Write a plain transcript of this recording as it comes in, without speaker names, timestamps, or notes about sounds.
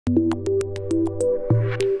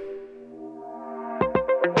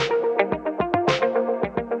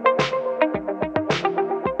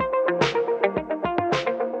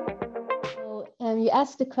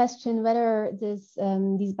ask the question whether these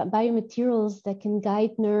biomaterials that can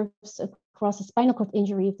guide nerves across a spinal cord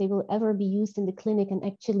injury, if they will ever be used in the clinic and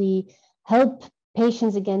actually help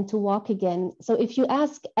patients again to walk again. So if you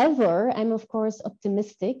ask ever, I'm of course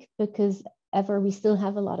optimistic, because ever we still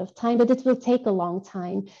have a lot of time, but it will take a long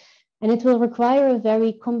time. And it will require a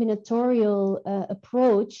very combinatorial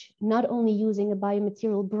approach, not only using a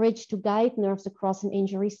biomaterial bridge to guide nerves across an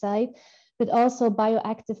injury site, but also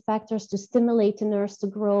bioactive factors to stimulate the nerves to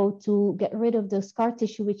grow, to get rid of the scar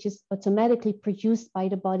tissue, which is automatically produced by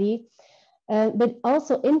the body, but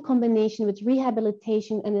also in combination with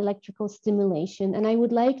rehabilitation and electrical stimulation. And I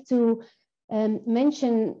would like to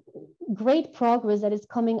mention great progress that is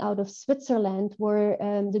coming out of Switzerland, where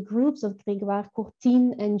the groups of Grégoire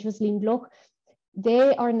Courtine and Jocelyne Bloch, they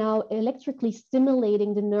are now electrically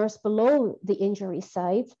stimulating the nerves below the injury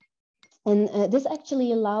site. And this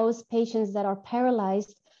actually allows patients that are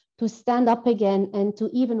paralyzed to stand up again and to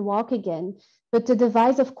even walk again. But the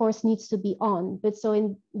device, of course, needs to be on. But so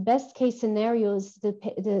in best case scenarios,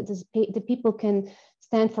 the people can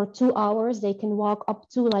stand for 2 hours. They can walk up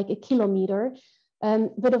to like 1 kilometer.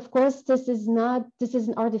 But of course, this is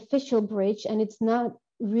an artificial bridge, and it's not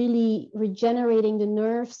really regenerating the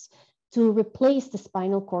nerves to replace the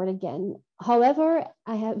spinal cord again. However,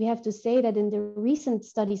 we have to say that in the recent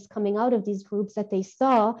studies coming out of these groups, that they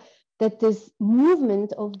saw that this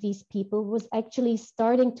movement of these people was actually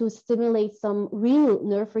starting to stimulate some real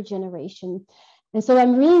nerve regeneration. And so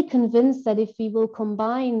I'm really convinced that if we will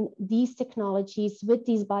combine these technologies with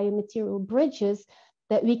these biomaterial bridges,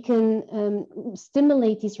 that we can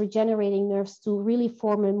stimulate these regenerating nerves to really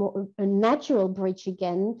form a natural bridge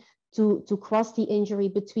again to cross the injury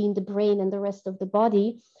between the brain and the rest of the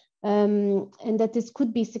body. And that this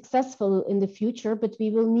could be successful in the future, but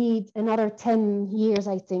we will need another 10 years,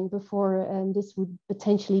 I think, before this would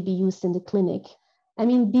potentially be used in the clinic. I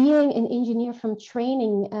mean, being an engineer from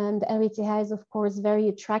training, the RWTH is, of course, very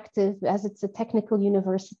attractive as it's a technical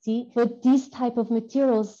university, but these type of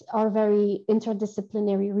materials are very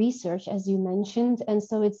interdisciplinary research, as you mentioned. And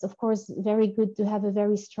so it's, of course, very good to have a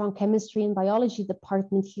very strong chemistry and biology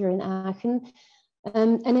department here in Aachen.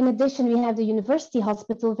 And in addition, we have the university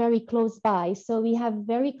hospital very close by. So we have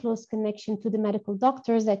very close connection to the medical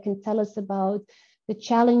doctors that can tell us about the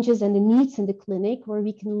challenges and the needs in the clinic, where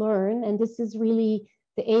we can learn. And this is really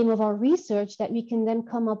the aim of our research, that we can then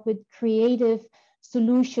come up with creative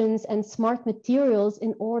solutions and smart materials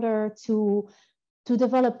in order to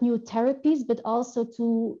develop new therapies, but also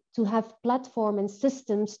to have platform and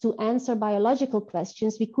systems to answer biological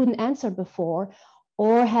questions we couldn't answer before,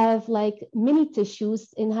 or have like mini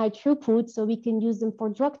tissues in high throughput so we can use them for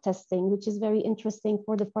drug testing, which is very interesting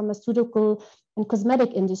for the pharmaceutical and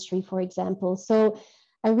cosmetic industry, for example. So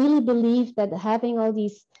I really believe that having all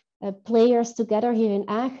these players together here in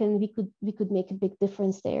Aachen, we could make a big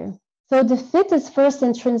difference there. So the FIT is first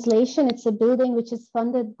in translation. It's a building which is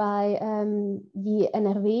funded by the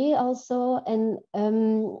NRW also, and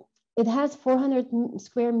it has 400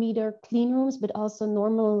 square meter clean rooms, but also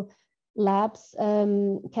normal labs,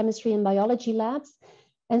 chemistry and biology labs.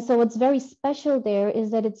 And so what's very special there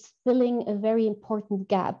is that it's filling a very important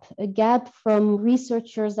gap, a gap from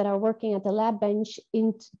researchers that are working at the lab bench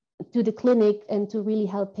into the clinic and to really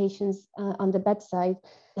help patients on the bedside.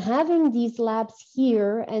 Having these labs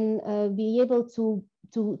here and be able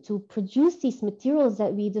to produce these materials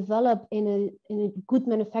that we develop in a good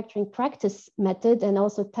manufacturing practice method and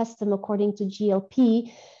also test them according to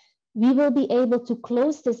GLP, we will be able to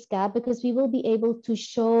close this gap, because we will be able to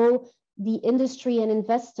show the industry and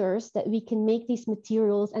investors that we can make these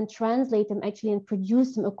materials and translate them actually and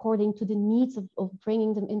produce them according to the needs of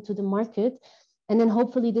bringing them into the market. And then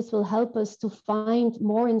hopefully this will help us to find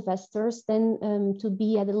more investors than to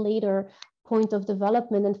be at a later point of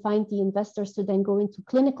development and find the investors to then go into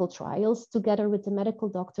clinical trials together with the medical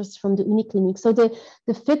doctors from the Uniclinic. So the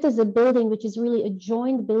FIT is a building which is really a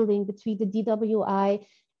joint building between the DWI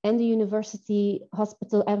and the University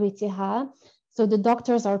Hospital RWTH. So the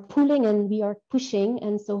doctors are pulling and we are pushing.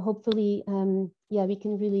 And so hopefully, we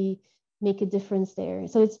can really make a difference there.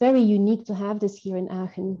 So it's very unique to have this here in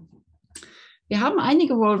Aachen. Wir haben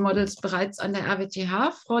einige Role Models bereits an der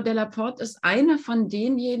RWTH. Frau de Laporte ist eine von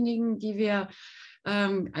denjenigen, die wir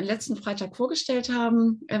am letzten Freitag vorgestellt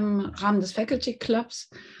haben im Rahmen des Faculty Clubs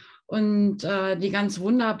und die ganz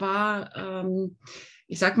wunderbar,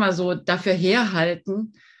 ich sag mal so, dafür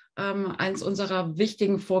herhalten, eins unserer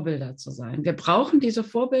wichtigen Vorbilder zu sein. Wir brauchen diese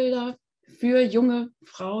Vorbilder für junge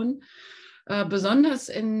Frauen, besonders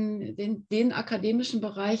in den akademischen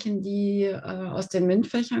Bereichen, die aus den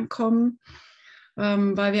MINT-Fächern kommen,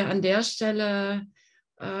 weil wir an der Stelle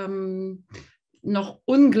noch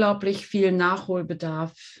unglaublich viel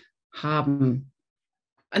Nachholbedarf haben.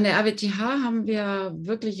 An der RWTH haben wir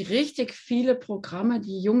wirklich richtig viele Programme,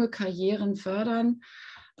 die junge Karrieren fördern.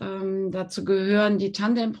 Dazu gehören die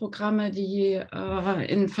Tandemprogramme, die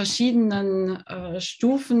in verschiedenen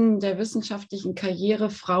Stufen der wissenschaftlichen Karriere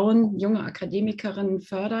Frauen, junge Akademikerinnen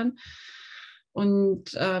fördern.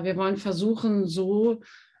 Und wir wollen versuchen, so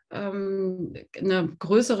eine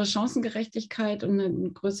größere Chancengerechtigkeit und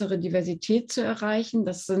eine größere Diversität zu erreichen.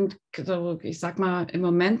 Das sind, so, ich sag mal, im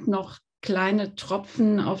Moment noch kleine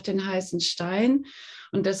Tropfen auf den heißen Stein.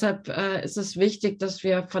 Und deshalb ist es wichtig, dass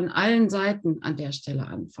wir von allen Seiten an der Stelle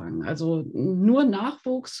anfangen. Also nur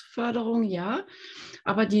Nachwuchsförderung, ja,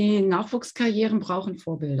 aber die Nachwuchskarrieren brauchen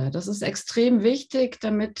Vorbilder. Das ist extrem wichtig,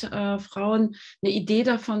 damit Frauen eine Idee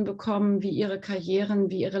davon bekommen, wie ihre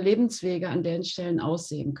Karrieren, wie ihre Lebenswege an den Stellen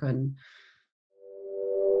aussehen können.